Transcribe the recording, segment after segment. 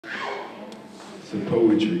So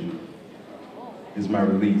poetry is my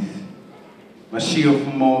release. My shield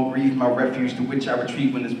from all grief, my refuge to which I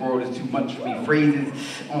retreat when this world is too much for me. Phrases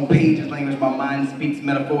on pages, language my mind speaks,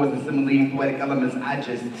 metaphors and similes, poetic elements, I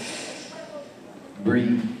just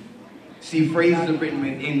breathe. See, phrases are written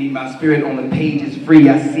within me, my spirit on the page is free.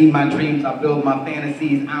 I see my dreams, I build my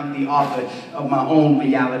fantasies, I'm the author of my own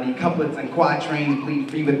reality. Couplets and quatrains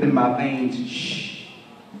bleed free within my veins. Shh.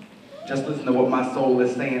 Just listen to what my soul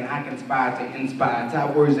is saying. I conspire to inspire.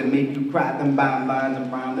 Tie words that make you cry, then bind lines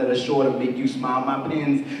and rhyme that are sure to make you smile. My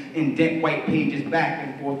pens indent white pages back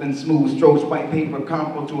and forth in smooth strokes. White paper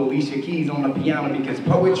comparable to Alicia Keys on the piano, because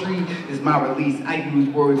poetry is my release. I use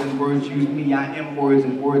words and words use me. I am words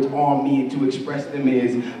and words are me, and to express them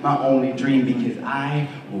is my only dream, because I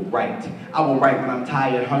will write. I will write when I'm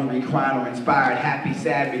tired, hungry, crying, or inspired, happy,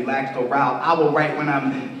 sad, relaxed, or riled. I will write when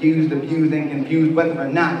I'm used, abused, and confused, whether or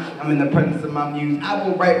not I'm in the presence of my muse. I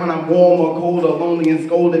will write when I'm warm or cold or lonely and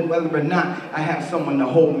scolded, whether or not I have someone to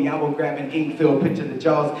hold me. I will grab an ink-filled picture that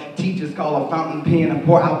y'all's teachers call a fountain pen and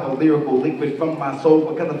pour out the lyrical liquid from my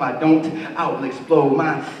soul, because if I don't, I will explode.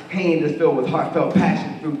 My hand is filled with heartfelt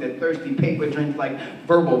passion fruit that thirsty paper drinks like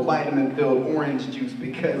verbal vitamin-filled orange juice,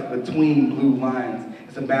 because between blue lines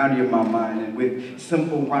is the boundary of my mind, and with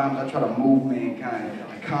simple rhymes I try to move mankind.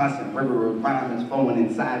 A constant river of rhyme is flowing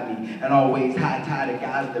inside me, and always high tide of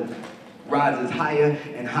guys that rises higher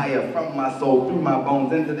and higher from my soul, through my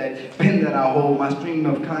bones, into that pen that I hold. My stream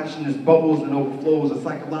of consciousness bubbles and overflows, a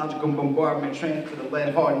psychological bombardment transfer to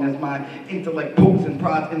lead hardness. My intellect pokes and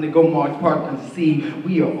prods indigo march partners to see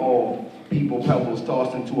we are all people, pebbles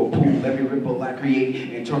tossed into a pool. Every ripple I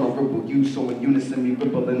create, internal ripple use, so in unison we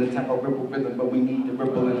ripple in the type of ripple rhythm, but we need to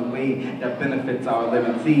ripple in a way that benefits our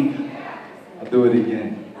living. See, I'll do it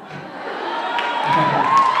again.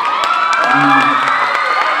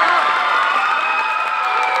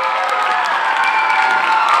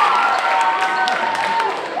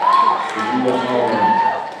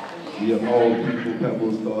 We are all people,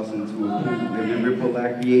 pebbles tossed into a pool. Every ripple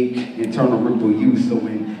I create, internal ripple use, so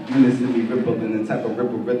in unison we ripple in the type of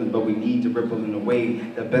ripple rhythm, but we need to ripple in a way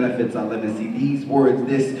that benefits our living. See, these words,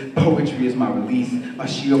 this poetry is my release, my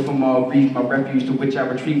shield from all grief, my refuge to which I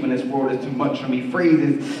retreat when this world is too much for me.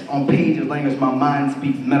 Phrases on pages, language my mind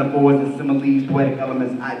speaks, metaphors and similes, poetic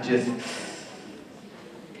elements, I just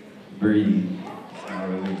breathe. It's my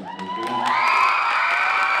release.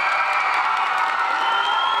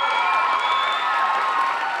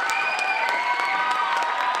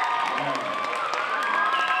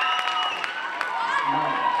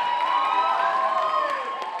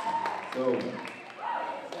 So,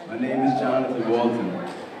 my name is Walton,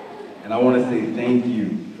 and I want to say thank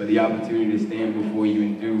you for the opportunity to stand before you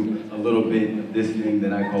and do a little bit of this thing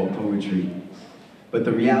that I call poetry. But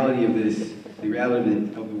the reality of this, the reality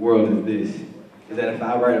of the world is this, is that if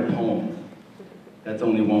I write a poem, that's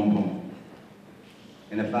only one poem.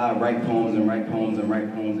 And if I write poems and write poems and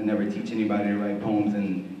write poems and never teach anybody to write poems,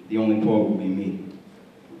 then the only poet will be me.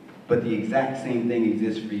 But the exact same thing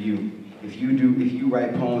exists for you. If you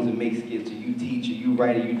write poems and make skits, or you teach, or you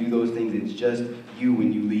write, or you do those things, it's just you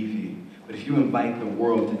when you leave here. But if you invite the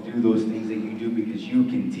world to do those things that you do because you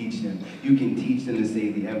can teach them. You can teach them to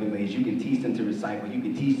save the Everglades. You can teach them to recycle. You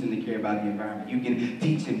can teach them to care about the environment. You can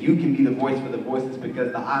teach them. You can be the voice for the voiceless,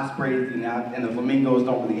 because the ospreys and the flamingos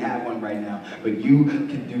don't really have one right now. But you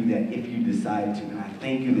can do that if you decide to. And I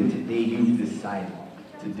thank you that today you've decided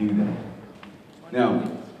to do that. Now,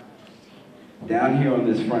 down here on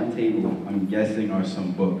this front table, I'm guessing are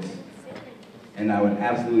some books. And I would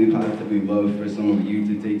absolutely positively love for some of you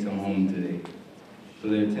to take some home today. So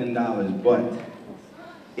they're $10, but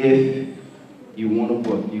if you want a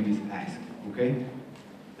book, you just ask, okay?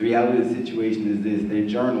 The reality of the situation is this, they're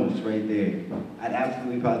journals right there. I'd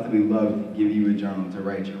absolutely positively love to give you a journal to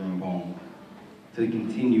write your own poem, to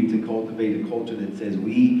continue to cultivate a culture that says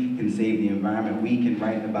we can save the environment, we can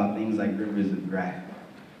write about things like rivers of grass.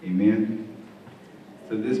 Amen?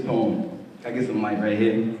 So this poem, can I get some light right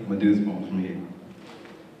here? I'm gonna do this poem from here.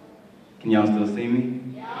 Can y'all still see me?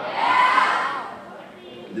 Yeah.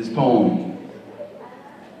 This poem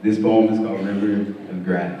is called River of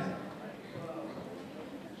Grass.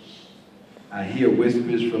 I hear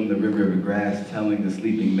whispers from the river of grass telling the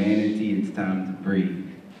sleeping manatee it's time to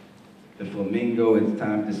breathe. The flamingo, it's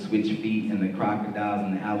time to switch feet, and the crocodiles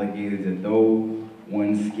and the alligators, that though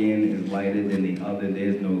one skin is lighter than the other,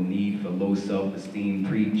 there's no need for low self-esteem,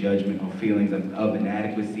 prejudgment, or feelings of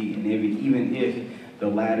inadequacy. And even if the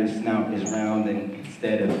latter snout is round and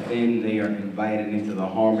instead of thin, they are invited into the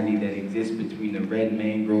harmony that exists between the red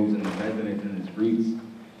mangroves and the residents and its roots.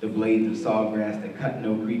 The blades of sawgrass that cut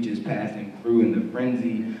no creatures passing through, in the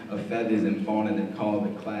frenzy of feathers and fauna that call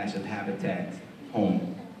the clash of habitats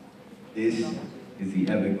home. This is the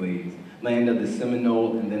Everglades, land of the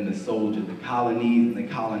Seminole and then the soldier, the colonies and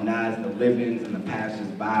the colonized, the livings and the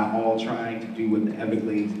passers-by, all trying to do what the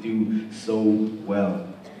Everglades do so well.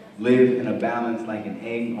 Live in a balance like an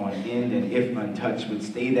egg on end, and if untouched, would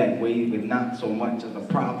stay that way with not so much of a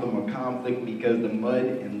problem or conflict, because the mud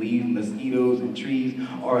and leaves, mosquitoes and trees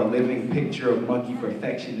are a living picture of monkey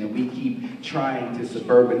perfection, and we keep trying to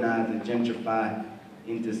suburbanize and gentrify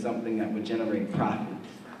into something that would generate profits,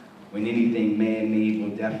 when anything man-made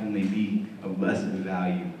will definitely be of lesser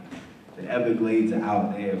value. The Everglades are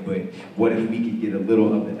out there, but what if we could get a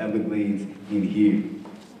little of the Everglades in here?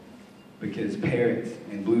 Because parrots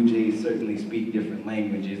and blue jays certainly speak different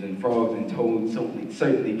languages, and frogs and toads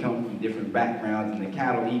certainly come from different backgrounds, and the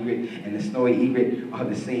cattle egret and the snowy egret are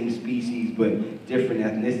the same species but different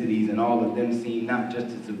ethnicities, and all of them seem not just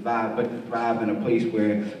to survive but to thrive in a place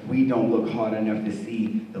where we don't look hard enough to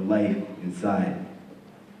see the life inside.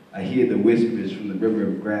 I hear the whispers from the river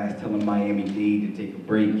of grass telling Miami-Dade to take a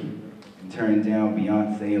break and turn down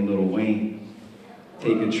Beyonce and Lil Wayne.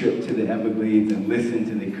 Take a trip to the Everglades and listen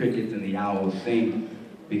to the crickets and the owls sing,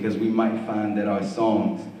 because we might find that our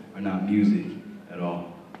songs are not music at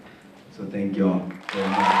all. So thank y'all very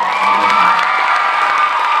much.